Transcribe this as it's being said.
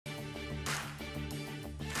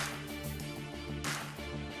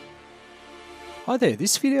Hi there,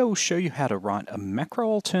 this video will show you how to write a macro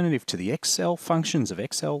alternative to the Excel functions of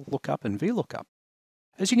Excel lookup and VLOOKUP.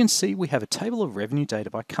 As you can see, we have a table of revenue data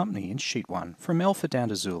by company in Sheet 1, from Alpha down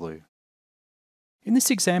to Zulu. In this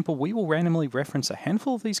example, we will randomly reference a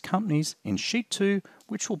handful of these companies in Sheet 2,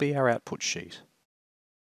 which will be our output sheet.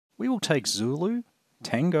 We will take Zulu,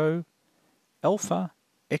 Tango, Alpha,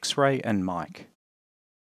 X-Ray and Mike.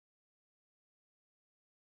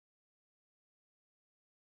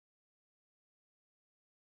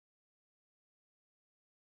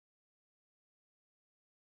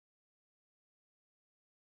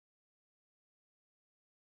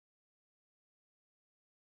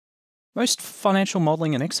 Most financial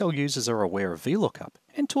modelling and Excel users are aware of VLOOKUP,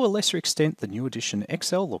 and to a lesser extent the new addition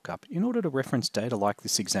XLOOKUP, in order to reference data like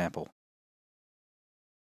this example.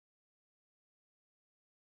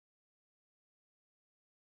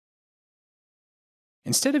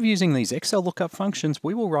 Instead of using these Excel lookup functions,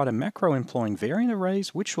 we will write a macro employing variant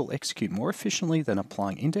arrays which will execute more efficiently than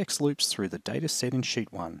applying index loops through the data set in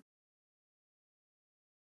Sheet 1.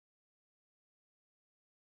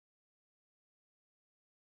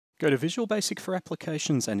 Go to Visual Basic for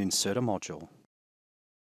Applications and insert a module.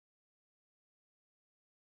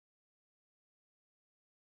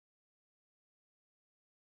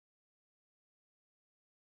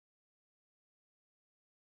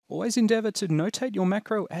 Always endeavour to notate your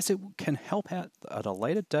macro, as it can help out at a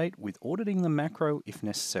later date with auditing the macro if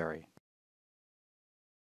necessary.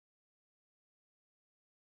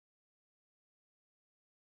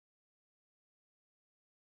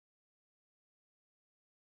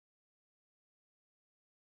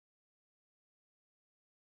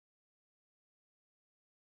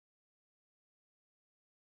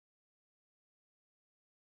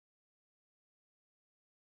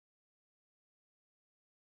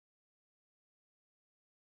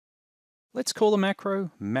 Let's call the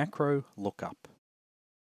macro macro lookup.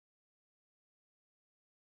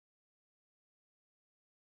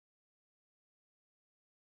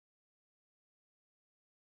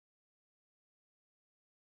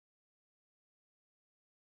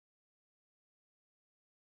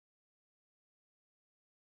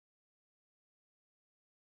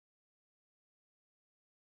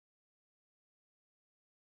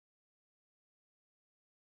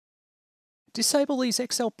 Disable these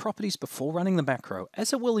Excel properties before running the macro,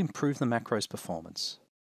 as it will improve the macro's performance.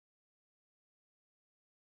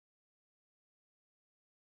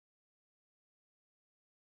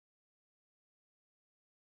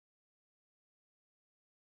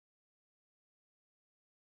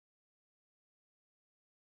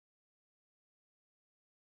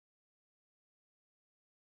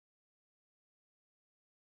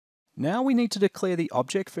 Now we need to declare the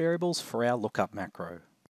object variables for our lookup macro.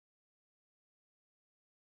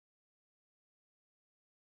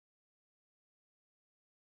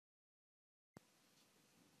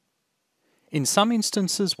 In some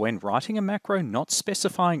instances, when writing a macro, not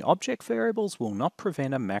specifying object variables will not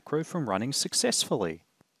prevent a macro from running successfully.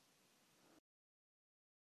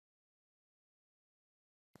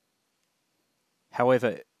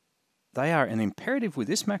 However, they are an imperative with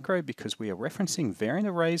this macro because we are referencing variant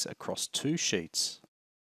arrays across two sheets.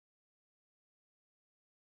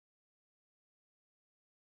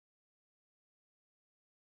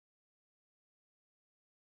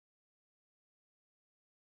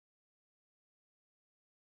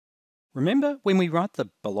 Remember, when we write the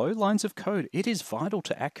below lines of code, it is vital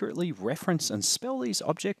to accurately reference and spell these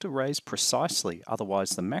object arrays precisely, otherwise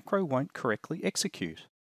the macro won't correctly execute.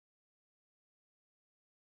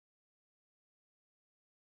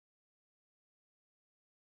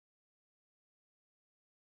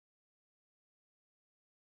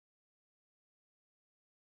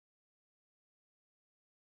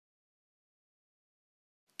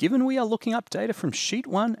 Given we are looking up data from Sheet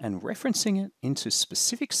 1 and referencing it into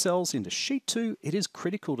specific cells into Sheet 2, it is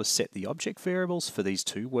critical to set the object variables for these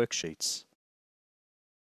two worksheets.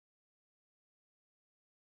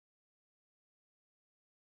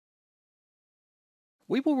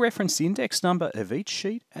 We will reference the index number of each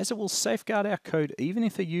sheet, as it will safeguard our code even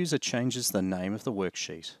if a user changes the name of the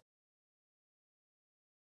worksheet.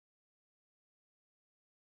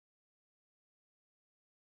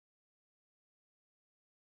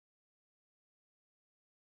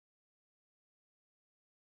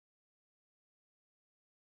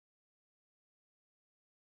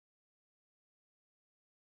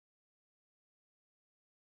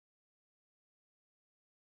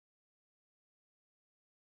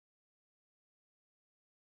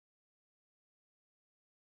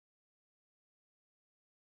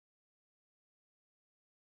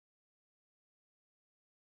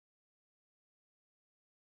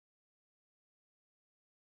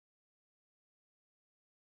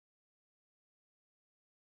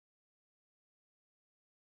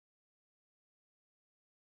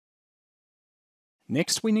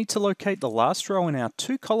 Next, we need to locate the last row in our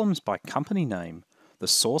two columns by company name, the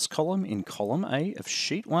source column in column A of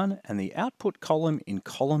sheet 1 and the output column in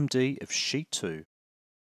column D of sheet 2.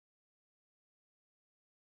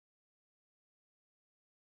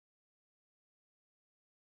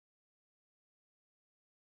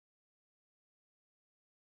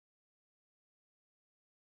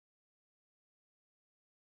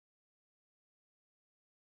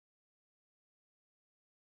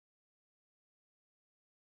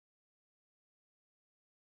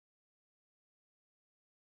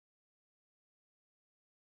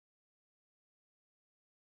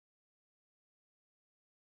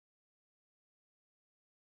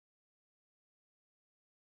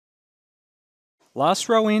 Last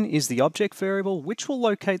row in is the object variable which will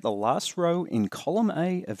locate the last row in column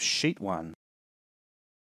A of sheet 1.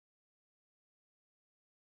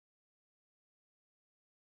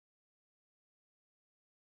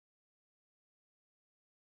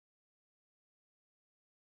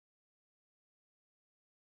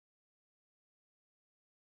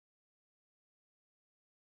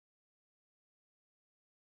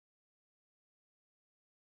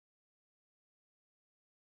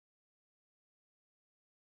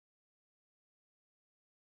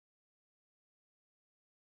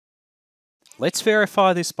 Let's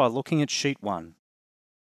verify this by looking at sheet 1.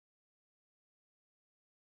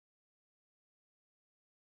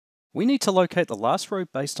 We need to locate the last row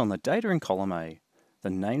based on the data in column A,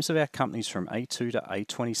 the names of our companies from A2 to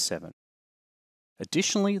A27.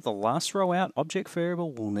 Additionally, the last row out object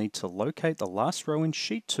variable will need to locate the last row in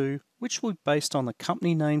sheet 2, which will be based on the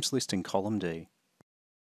company names list in column D.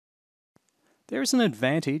 There is an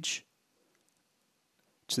advantage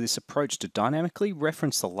to this approach to dynamically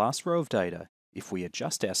reference the last row of data. If we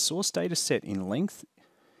adjust our source data set in length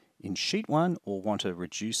in sheet 1 or want to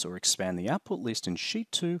reduce or expand the output list in sheet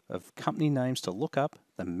 2 of company names to lookup,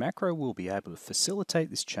 the macro will be able to facilitate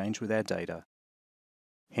this change with our data.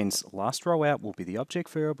 Hence, last row out will be the object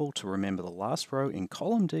variable to remember the last row in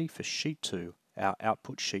column D for sheet 2, our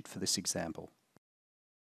output sheet for this example.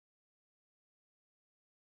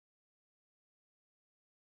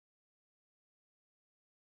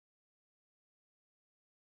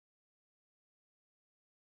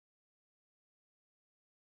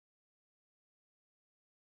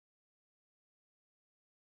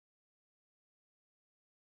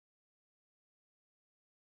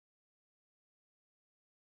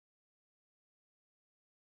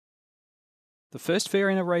 The first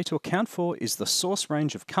variant array to account for is the source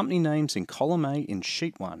range of company names in column A in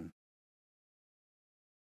sheet 1.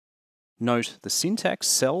 Note the syntax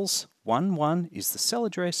cells 1 is the cell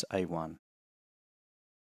address A1.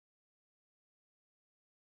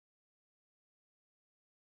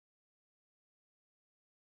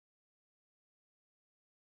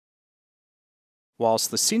 Whilst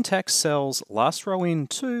the syntax cells last row in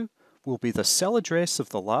 2 will be the cell address of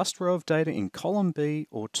the last row of data in column B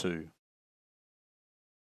or 2.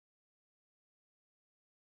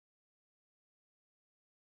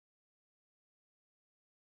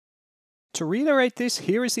 To reiterate this,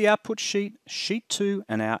 here is the output sheet, sheet 2,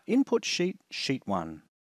 and our input sheet, sheet 1.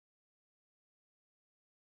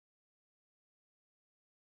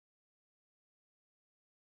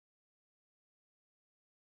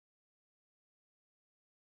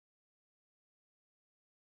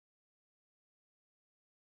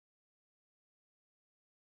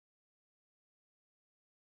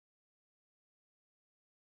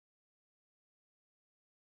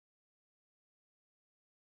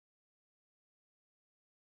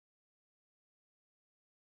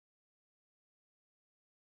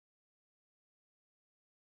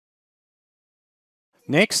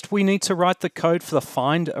 Next, we need to write the code for the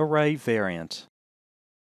find array variant.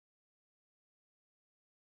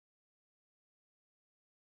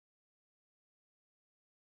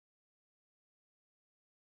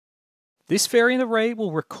 This variant array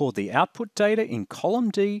will record the output data in column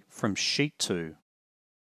D from sheet 2.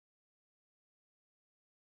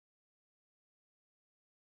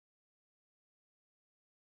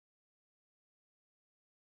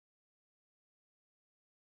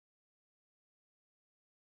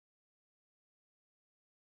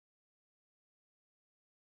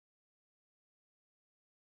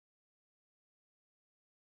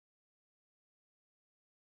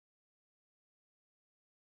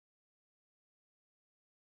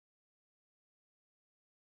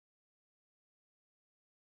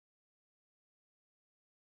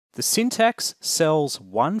 The syntax cells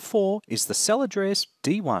 1 is the cell address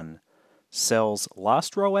D1. Cells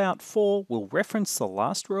last row out 4 will reference the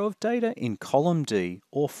last row of data in column D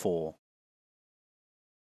or 4.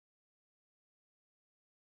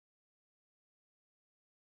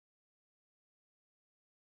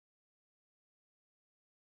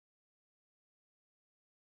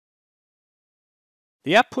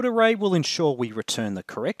 The output array will ensure we return the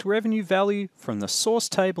correct revenue value from the source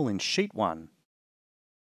table in Sheet 1.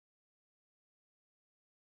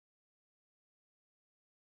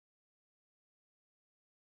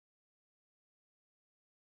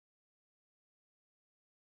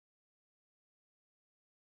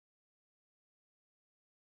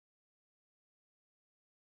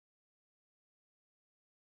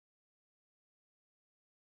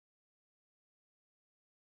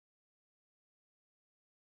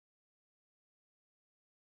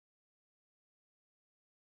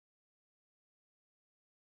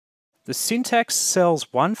 The syntax cells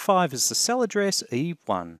 1-5 as the cell address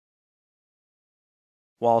E1,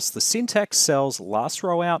 whilst the syntax cells last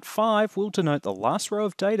row out 5 will denote the last row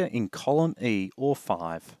of data in column E or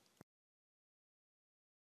 5.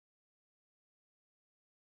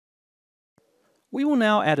 We will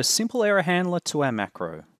now add a simple error handler to our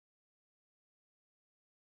macro.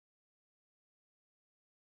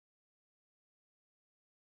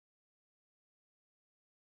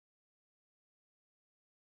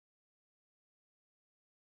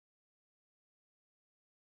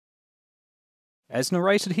 As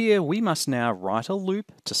narrated here, we must now write a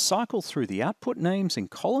loop to cycle through the output names in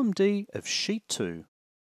column D of Sheet 2.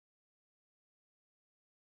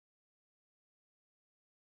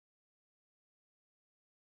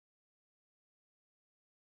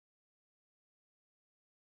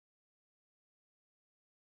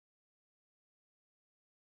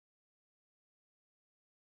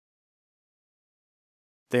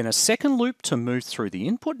 Then a second loop to move through the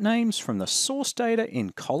input names from the source data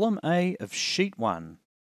in column A of Sheet 1.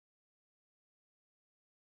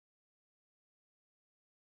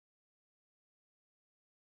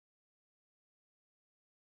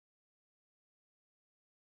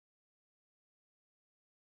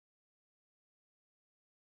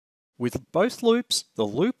 With both loops, the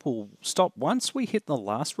loop will stop once we hit the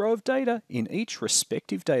last row of data in each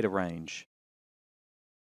respective data range.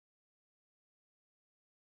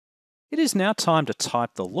 It is now time to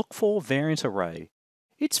type the look-for variant array.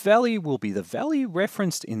 Its value will be the value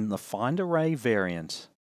referenced in the find array variant.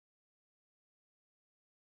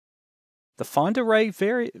 The find array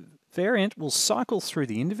variant will cycle through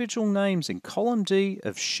the individual names in column D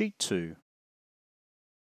of Sheet 2.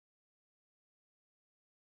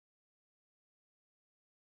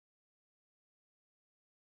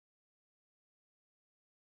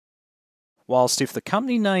 Whilst if the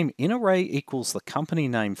company name in array equals the company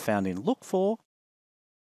name found in look for,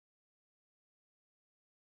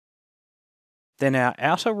 then our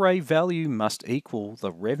out array value must equal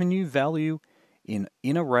the revenue value in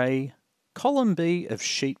array column B of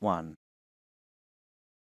Sheet 1.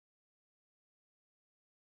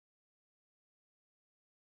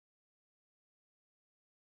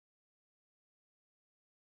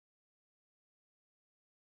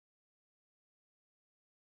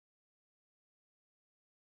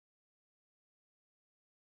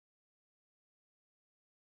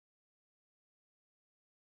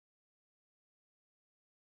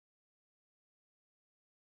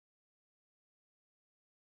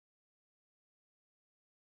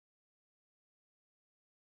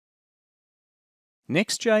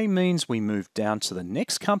 Next J means we move down to the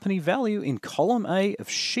next company value in column A of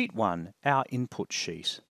Sheet 1, our input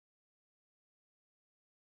sheet.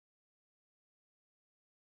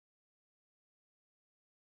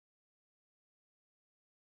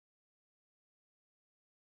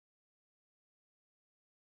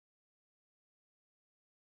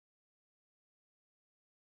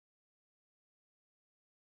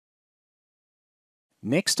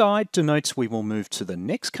 Next I denotes we will move to the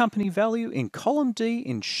next company value in column D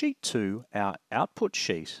in Sheet 2, our output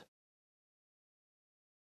sheet.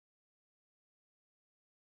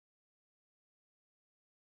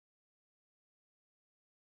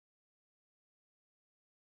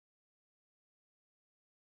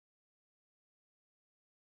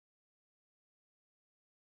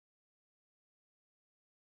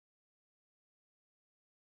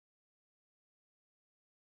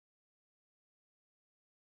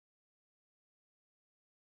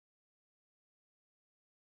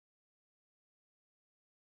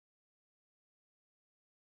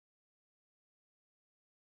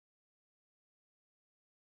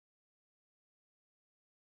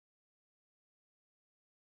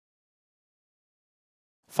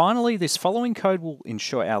 Finally, this following code will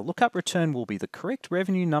ensure our lookup return will be the correct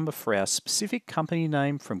revenue number for our specific company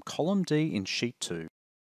name from column D in Sheet 2.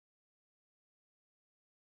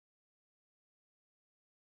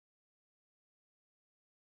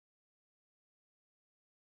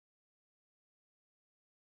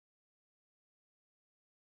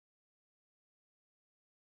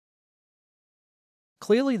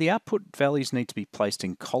 Clearly, the output values need to be placed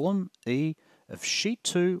in column E of sheet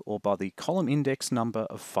 2 or by the column index number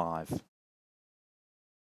of 5.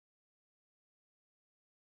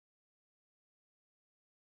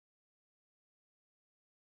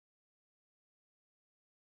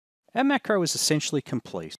 Our macro is essentially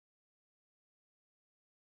complete.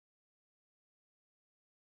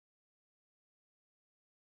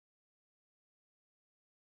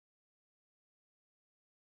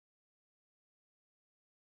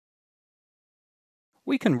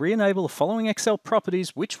 We can re-enable the following Excel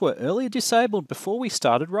properties which were earlier disabled before we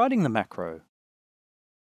started writing the macro.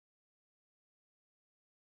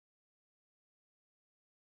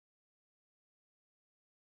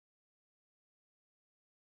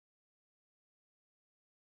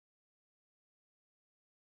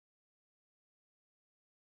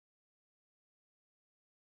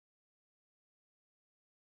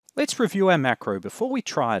 Let's review our macro before we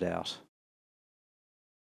try it out.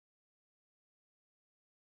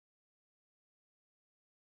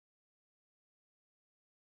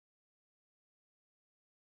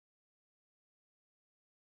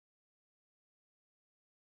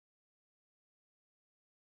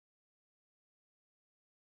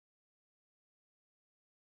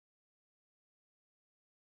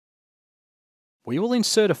 We will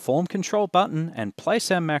insert a form control button and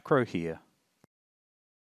place our macro here.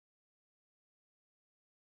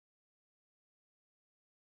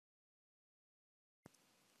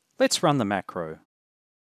 Let's run the macro.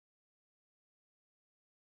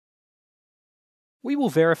 We will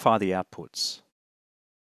verify the outputs.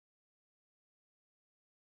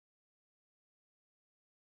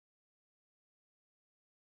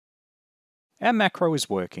 Our macro is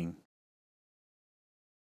working.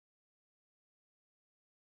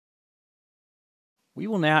 We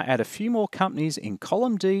will now add a few more companies in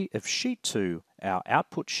column D of sheet 2, our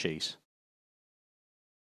output sheet.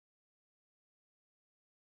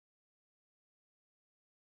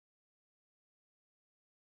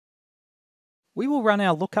 We will run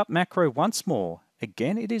our lookup macro once more.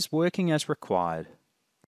 Again, it is working as required.